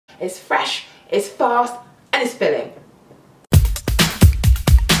it's fresh, it's fast, and it's filling.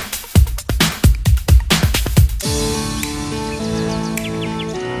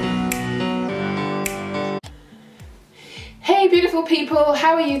 Hey beautiful people,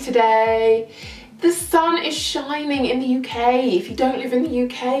 how are you today? The sun is shining in the UK. If you don't live in the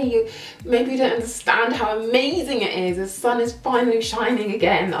UK, maybe you don't understand how amazing it is. The sun is finally shining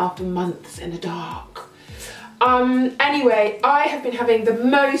again after months in the dark. Anyway, I have been having the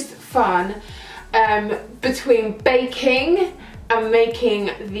most fun between baking and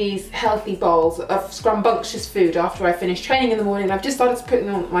making these healthy bowls of scrumbunctious food after I finish training in the morning. I've just started putting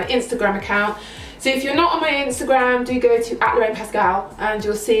them on my Instagram account. So if you're not on my Instagram, do go to @LorrainePascale and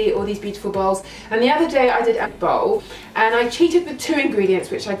you'll see all these beautiful bowls. And the other day I did a bowl and I cheated with 2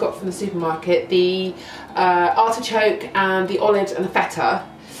 ingredients which I got from the supermarket, the artichoke and the olives and the feta.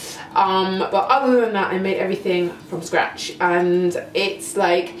 But other than that I made everything from scratch, and it's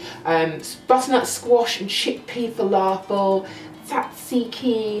like butternut squash and chickpea falafel,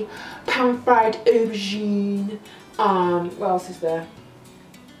 tzatziki, pan-fried aubergine, what else is there?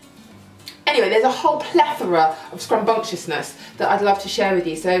 Anyway, there's a whole plethora of scrumbunctiousness that I'd love to share with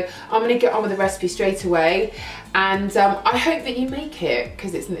you. So I'm going to get on with the recipe straight away, and I hope that you make it,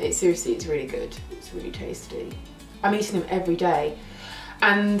 because it's seriously, it's really good. It's really tasty. I'm eating them every day,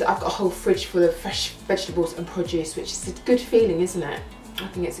 and I've got a whole fridge full of fresh vegetables and produce, which is a good feeling, isn't it? I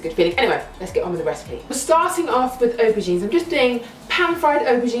think it's a good feeling. Anyway, let's get on with the recipe. We're starting off with aubergines. I'm just doing pan-fried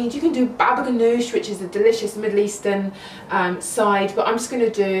aubergines. You can do baba ganoush, which is a delicious Middle Eastern side, but I'm just going to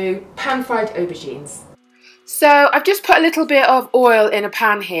do pan-fried aubergines. So I've just put a little bit of oil in a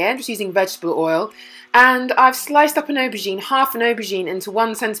pan here. I'm just using vegetable oil, and I've sliced up an aubergine, half an aubergine, into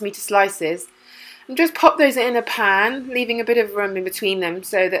 1 centimetre slices, and just pop those in a pan, leaving a bit of room in between them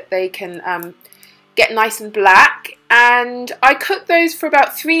so that they can get nice and black. And I cook those for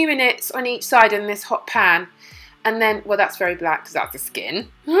about 3 minutes on each side in this hot pan, and then, well, that's very black because that's the skin.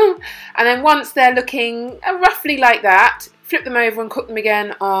 And then once they're looking roughly like that, flip them over and cook them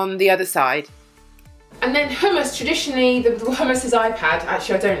again on the other side. And then hummus, traditionally, the hummus is I've had,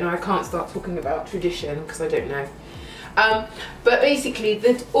 actually I don't know, I can't start talking about tradition because I don't know. But basically,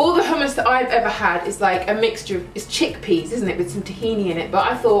 all the hummus that I've ever had is like a mixture of, it's chickpeas, isn't it, with some tahini in it, but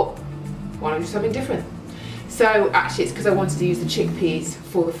I thought, why not do something different? So actually it's because I wanted to use the chickpeas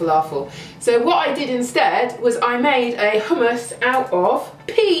for the falafel. So what I did instead was I made a hummus out of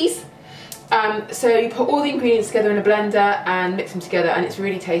peas. So you put all the ingredients together in a blender and mix them together, and it's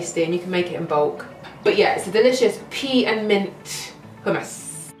really tasty, and you can make it in bulk. But yeah, it's a delicious pea and mint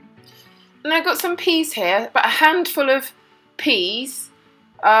hummus. And I've got some peas here, about a handful of peas,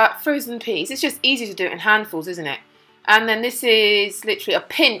 frozen peas. It's just easy to do it in handfuls, isn't it? And then this is literally a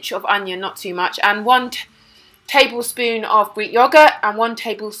pinch of onion, not too much, and 1 tablespoon of Greek yogurt and 1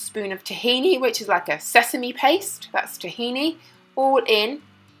 tablespoon of tahini, which is like a sesame paste. That's tahini, all in.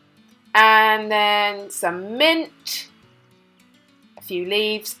 And then some mint, a few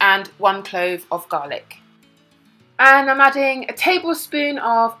leaves, and 1 clove of garlic. And I'm adding a tablespoon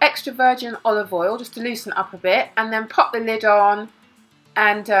of extra virgin olive oil just to loosen up a bit, and then pop the lid on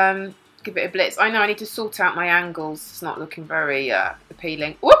and give it a blitz. I know I need to sort out my angles. It's not looking very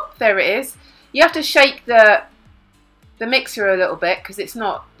appealing. Whoop, there it is. You have to shake the mixer a little bit because it's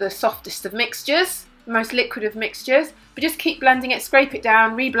not the softest of mixtures, the most liquid of mixtures. But just keep blending it, scrape it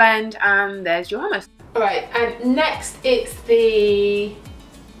down, reblend, and there's your hummus. Alright, and next it's the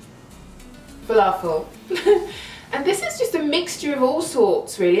falafel. And this is just a mixture of all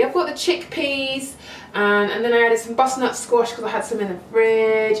sorts, really. I've got the chickpeas, and then I added some butternut squash because I had some in the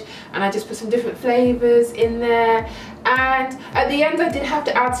fridge, and I just put some different flavours in there. And at the end I did have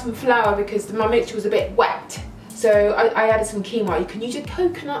to add some flour because my mixture was a bit wet. So I added some quinoa. You can use a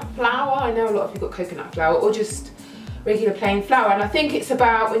coconut flour. I know a lot of you got coconut flour, or just regular plain flour. And I think it's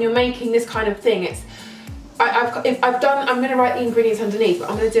about, when you're making this kind of thing, it's I'm going to write the ingredients underneath, but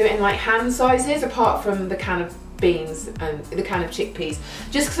I'm going to do it in like hand sizes, apart from the can of beans and the can of chickpeas,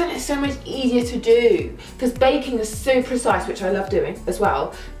 just because then it's so much easier to do, because baking is so precise, which I love doing as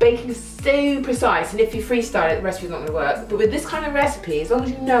well. Baking is so precise, and if you freestyle it, the recipe's not going to work. But with this kind of recipe, as long as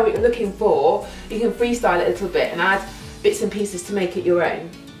you know what you're looking for, you can freestyle it a little bit and add bits and pieces to make it your own.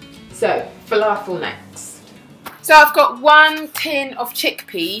 So falafel next. So I've got 1 tin of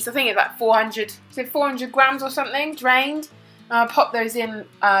chickpeas. I think it's like 400 grams or something, drained. I'll pop those in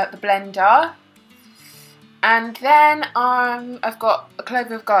the blender. And then I've got a clove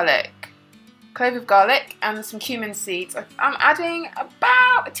of garlic and some cumin seeds. I'm adding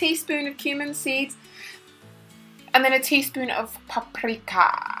about a teaspoon of cumin seeds, and then a teaspoon of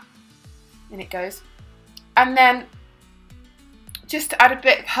paprika. In it goes. And then just to add a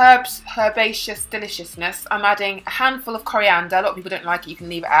bit of herbaceous deliciousness, I'm adding a handful of coriander. A lot of people don't like it, you can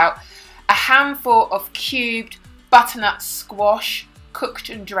leave it out. A handful of cubed butternut squash, cooked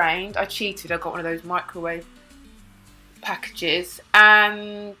and drained. I cheated, I got one of those microwave packages.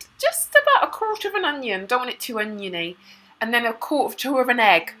 And just about a quarter of an onion, don't want it too oniony. And then a quarter of an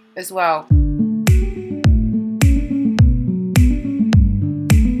egg as well.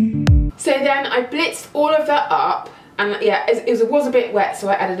 So then I blitzed all of that up, and yeah, it was a bit wet, so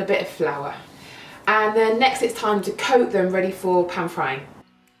I added a bit of flour. And then next it's time to coat them ready for pan frying.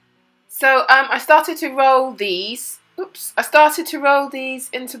 So I started to roll these. I started to roll these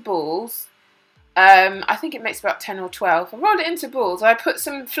into balls. I think it makes about 10 or 12. I rolled it into balls. I put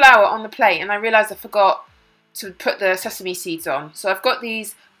some flour on the plate, and I realised I forgot to put the sesame seeds on. So I've got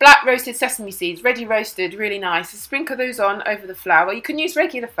these black roasted sesame seeds, ready roasted, really nice. So sprinkle those on over the flour. You can use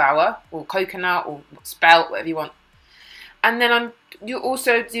regular flour or coconut or spelt, whatever you want. And then you're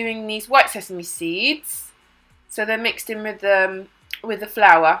also doing these white sesame seeds, so they're mixed in with the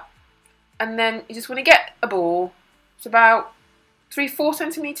flour. And then you just want to get a ball. It's about 3-4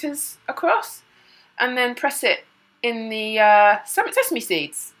 centimeters across, and then press it in the sesame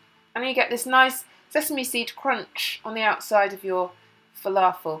seeds, and you get this nice sesame seed crunch on the outside of your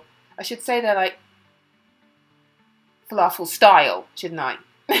falafel. I should say they're like falafel style, shouldn't I?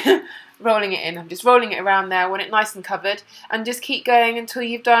 Rolling it in. I'm just rolling it around there. I want it nice and covered, and just keep going until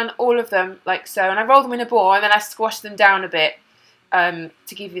you've done all of them like so. And I roll them in a ball, and then I squash them down a bit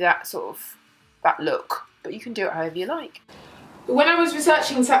to give you that sort of that look. But you can do it however you like. When I was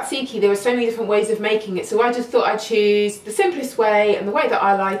researching tzatziki, there were so many different ways of making it, so I just thought I'd choose the simplest way and the way that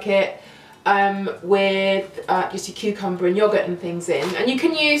I like it, with just your cucumber and yogurt and things in. And you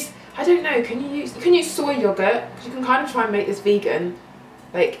can use, I don't know, you can use soy yogurt, because you can kind of try and make this vegan,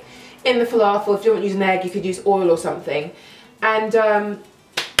 like in the falafel. If you don't use an egg, you could use oil or something. And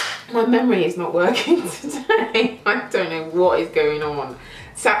my memory is not working today. I don't know what is going on.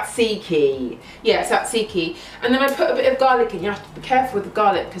 Tzatziki, yeah, tzatziki. And then I put a bit of garlic in. You have to be careful with the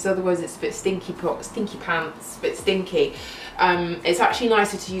garlic, because otherwise it's a bit stinky pants, a bit stinky. It's actually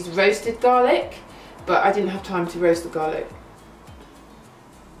nicer to use roasted garlic, but I didn't have time to roast the garlic.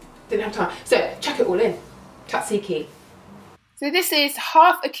 Didn't have time. So chuck it all in. Tzatziki. So this is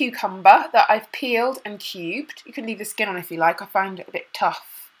half a cucumber that I've peeled and cubed. You can leave the skin on if you like. I find it a bit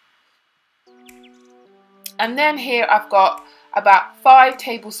tough. And then here I've got about 5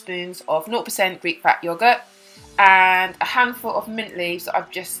 tablespoons of 0% Greek fat yogurt and a handful of mint leaves that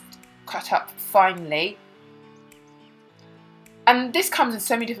I've just cut up finely. And this comes in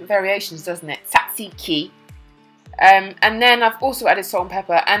so many different variations, doesn't it? Tzatziki. And then I've also added salt and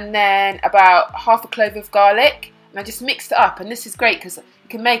pepper, and then about half a clove of garlic. And I just mixed it up, and this is great because you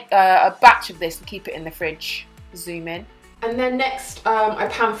can make a batch of this and keep it in the fridge. Zoom in. And then next, I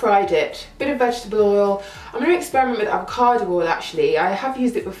pan fried it. Bit of vegetable oil. I'm going to experiment with avocado oil actually. I have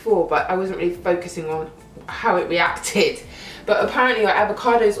used it before, but I wasn't really focusing on how it reacted. But apparently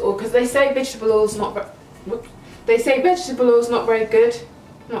avocado's oil, because they say vegetable oil's not very good,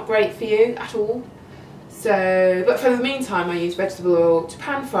 not great for you at all. So, but for the meantime, I use vegetable oil to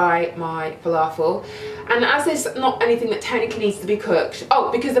pan fry my falafel. And as there's not anything that technically needs to be cooked,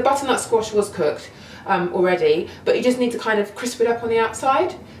 oh, because the butternut squash was cooked already, but you just need to kind of crisp it up on the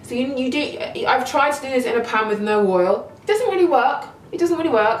outside. So I've tried to do this in a pan with no oil. It doesn't really work. It doesn't really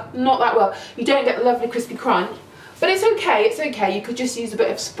work, not that well. You don't get the lovely crispy crunch, but it's okay, it's okay. You could just use a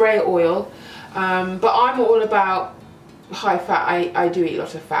bit of spray oil, but I'm all about high fat. I do eat a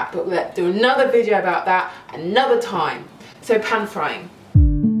lot of fat, but we'll do another video about that another time. So pan frying.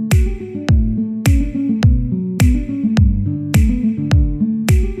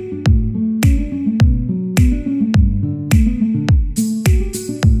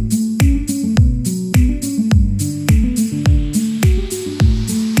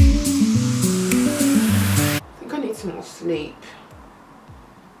 Sleep.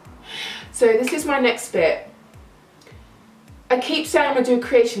 So this is my next bit. I keep saying I'm going to do a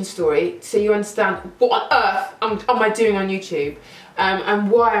creation story so you understand what on earth am I doing on YouTube,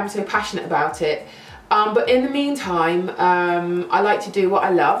 and why I'm so passionate about it. But in the meantime, I like to do what I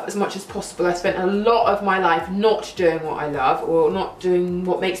love as much as possible. I spent a lot of my life not doing what I love, or not doing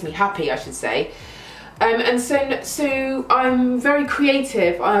what makes me happy, I should say. And so I'm very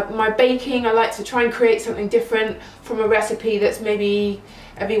creative. My baking, I like to try and create something different from a recipe that's maybe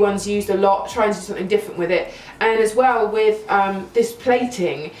everyone's used a lot, try and do something different with it. And as well with this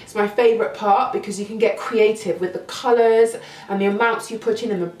plating, it's my favourite part because you can get creative with the colours and the amounts you put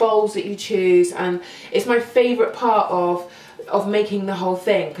in and the bowls that you choose, and it's my favourite part of making the whole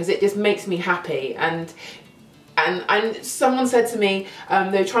thing because it just makes me happy. And And someone said to me,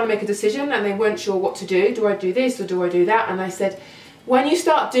 they were trying to make a decision and they weren't sure what to do. Do I do this or do I do that? And I said, when you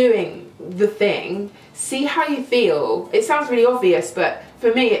start doing the thing, see how you feel. It sounds really obvious, but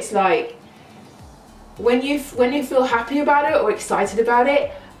for me it's like, when you feel happy about it or excited about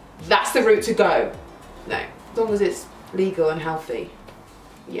it, that's the route to go. No, as long as it's legal and healthy.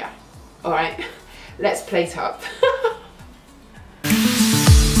 Yeah. All right, let's plate up.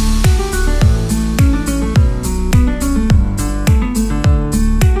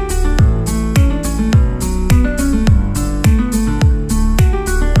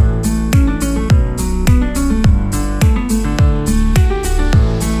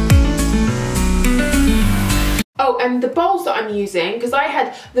 And the bowls that I'm using, because I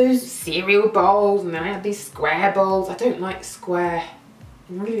had those cereal bowls and then I had these square bowls. I don't like square,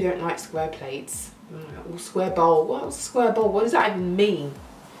 I really don't like square plates. Or square bowl, what's a square bowl? What does that even mean?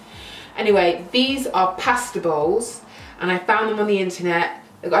 Anyway, these are pasta bowls and I found them on the internet.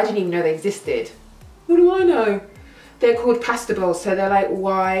 I didn't even know they existed. What do I know? They're called pasta bowls, so they're like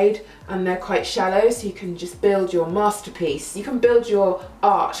wide and they're quite shallow, so you can just build your masterpiece. You can build your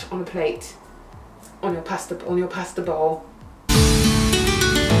art on a plate. On your pasta bowl.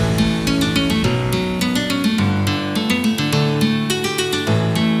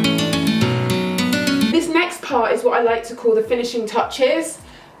 This next part is what I like to call the finishing touches.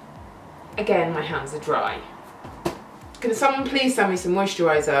 Again, my hands are dry. Can someone please send me some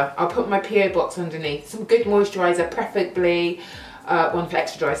moisturiser? I'll put my PO box underneath. Some good moisturiser, preferably one for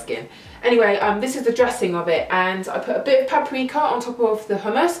extra dry skin. Anyway, this is the dressing of it, and I put a bit of paprika on top of the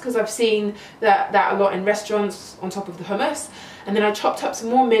hummus because I've seen that a lot in restaurants, on top of the hummus. And then I chopped up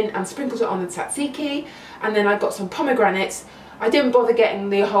some more mint and sprinkled it on the tzatziki, and then I got some pomegranates. I didn't bother getting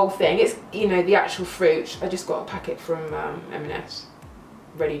the whole thing, it's, you know, the actual fruit. I just got a packet from M&S,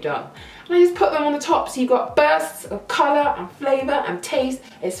 ready done. And I just put them on the top, so you've got bursts of colour and flavour and taste.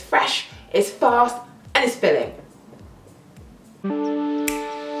 It's fresh, it's fast, and it's filling.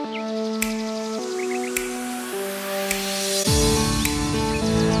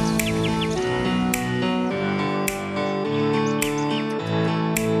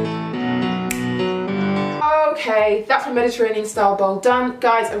 Okay, that's my Mediterranean style bowl done.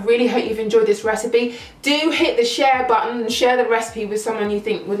 Guys, I really hope you've enjoyed this recipe. Do hit the share button and share the recipe with someone you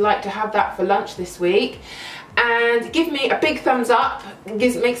think would like to have that for lunch this week. And give me a big thumbs up.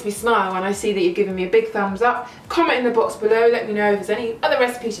 It makes me smile when I see that you've given me a big thumbs up. Comment in the box below, let me know if there's any other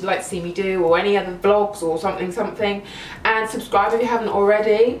recipes you'd like to see me do, or any other vlogs or something. And subscribe if you haven't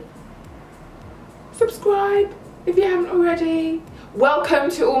already. Subscribe if you haven't already. Welcome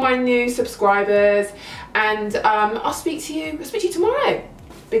to all my new subscribers, and I'll speak to you tomorrow.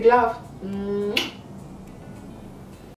 Big love.